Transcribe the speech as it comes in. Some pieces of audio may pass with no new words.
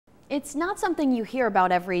It's not something you hear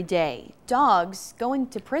about every day. Dogs going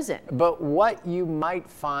to prison. But what you might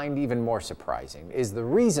find even more surprising is the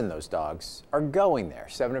reason those dogs are going there.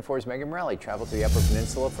 7 and 4's Megan Morelli traveled to the Upper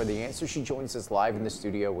Peninsula for the answer. She joins us live in the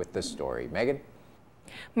studio with the story. Megan?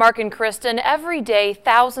 Mark and Kristen, every day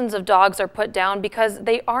thousands of dogs are put down because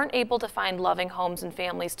they aren't able to find loving homes and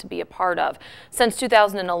families to be a part of. Since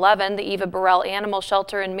 2011, the Eva Burrell Animal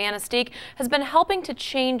Shelter in Manistique has been helping to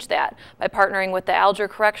change that by partnering with the Alger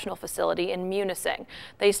Correctional Facility in Munising.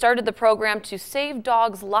 They started the program to save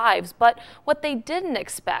dogs' lives, but what they didn't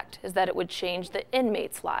expect is that it would change the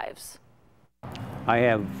inmates' lives. I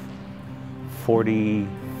have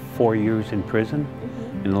 44 years in prison.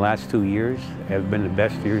 In the last 2 years have been the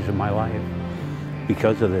best years of my life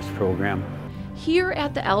because of this program. Here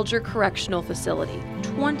at the Alger Correctional Facility,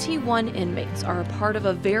 21 inmates are a part of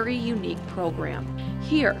a very unique program.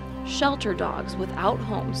 Here, shelter dogs without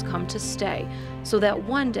homes come to stay so that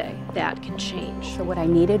one day that can change. So what I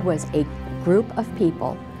needed was a group of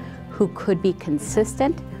people who could be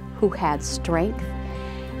consistent, who had strength.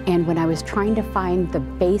 And when I was trying to find the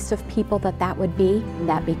base of people that would be,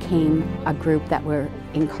 that became a group that were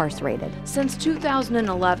incarcerated. Since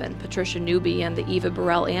 2011, Patricia Newby and the Eva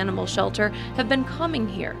Burrell Animal Shelter have been coming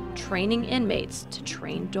here, training inmates to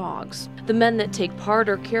train dogs. The men that take part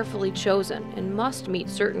are carefully chosen and must meet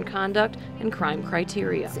certain conduct and crime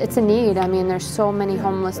criteria. It's a need. I mean, there's so many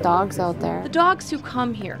homeless dogs out there. The dogs who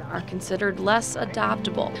come here are considered less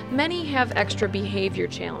adoptable. Many have extra behavior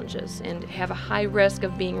challenges and have a high risk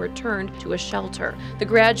of being returned to a shelter. The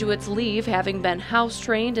graduates leave having been house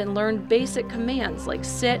trained and learned basic commands like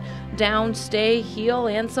sit, down, stay, heel,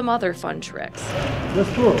 and some other fun tricks.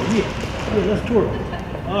 Let's twirl, yeah, let's twirl.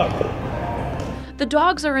 All right. The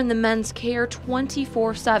dogs are in the men's care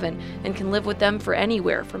 24/7 and can live with them for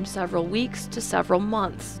anywhere from several weeks to several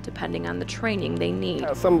months, depending on the training they need.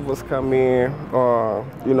 Some of us come in,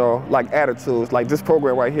 you know, like attitudes, like this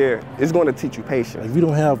program right here is going to teach you patience. If you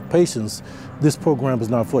don't have patience, this program is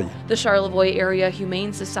not for you. The Charlevoix Area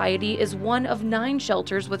Humane Society is one of 9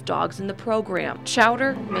 shelters with dogs in the program.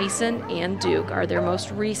 Chowder, Mason, and Duke are their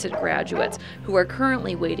most recent graduates who are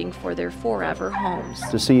currently waiting for their forever homes.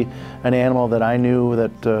 To see an animal that I knew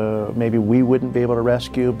that maybe we wouldn't be able to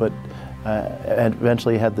rescue, but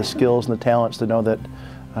eventually had the skills and the talents to know that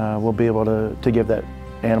we'll be able to give that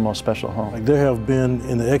animal a special home. Like there have been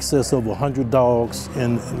in the excess of 100 dogs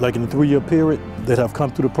in the 3-year period that have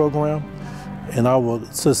come through the program, and our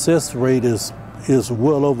success rate is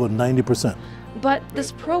well over 90%. But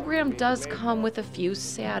this program does come with a few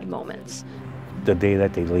sad moments. The day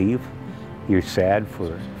that they leave, you're sad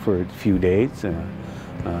for a few days.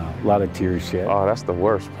 A lot of tears shed. Oh, that's the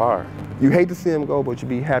worst part. You hate to see them go, but you'd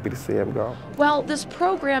be happy to see them go. While this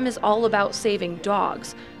program is all about saving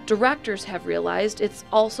dogs, directors have realized it's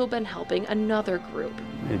also been helping another group.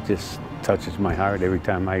 It just touches my heart every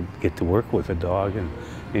time I get to work with a dog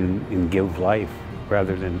and give life,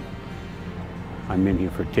 rather than I'm in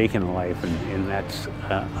here for taking a life, and that's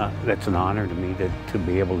an honor to me to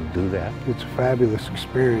be able to do that. It's a fabulous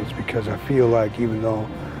experience because I feel like even though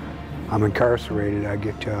I'm incarcerated, I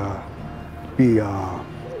get to be a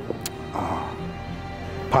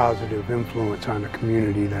positive influence on the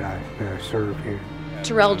community that I serve here.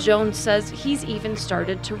 Terrell Jones says he's even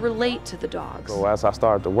started to relate to the dogs. So as I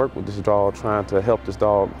started to work with this dog, trying to help this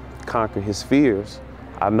dog conquer his fears,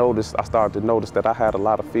 I started to notice that I had a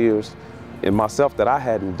lot of fears in myself that I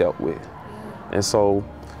hadn't dealt with. And so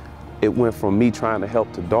it went from me trying to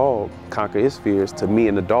help the dog conquer his fears to me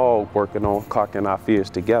and the dog working on conquering our fears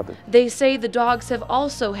together. They say the dogs have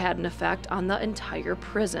also had an effect on the entire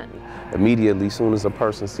prison. Immediately, as soon as a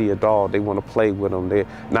person sees a dog, they want to play with them. They're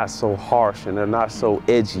not so harsh and they're not so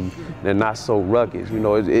edgy, they're not so rugged. You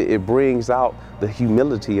know, it brings out the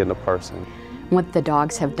humility in the person. What the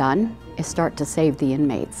dogs have done is start to save the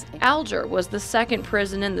inmates. Alger was the second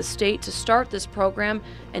prison in the state to start this program,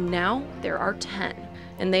 and now there are 10.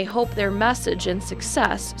 And they hope their message and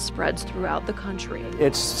success spreads throughout the country.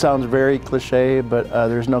 It sounds very cliche, but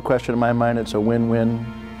there's no question in my mind it's a win-win,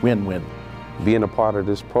 win-win. Being a part of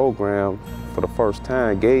this program for the first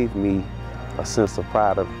time gave me a sense of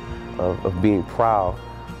pride of being proud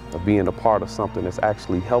of being a part of something that's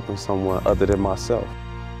actually helping someone other than myself.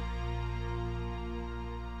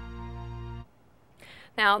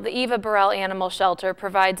 Now, the Eva Burrell Animal Shelter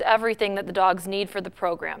provides everything that the dogs need for the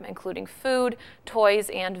program, including food, toys,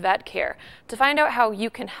 and vet care. To find out how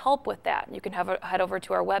you can help with that, you can head over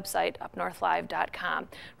to our website, UpNorthLive.com.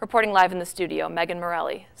 Reporting live in the studio, Megan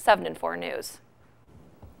Morelli, 7 and 4 News.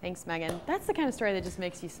 Thanks, Megan. That's the kind of story that just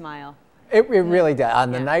makes you smile. It really does.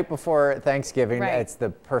 On the night before Thanksgiving, Right. It's the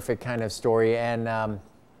perfect kind of story. And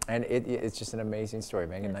And it's just an amazing story,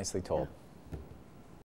 Megan, nicely told.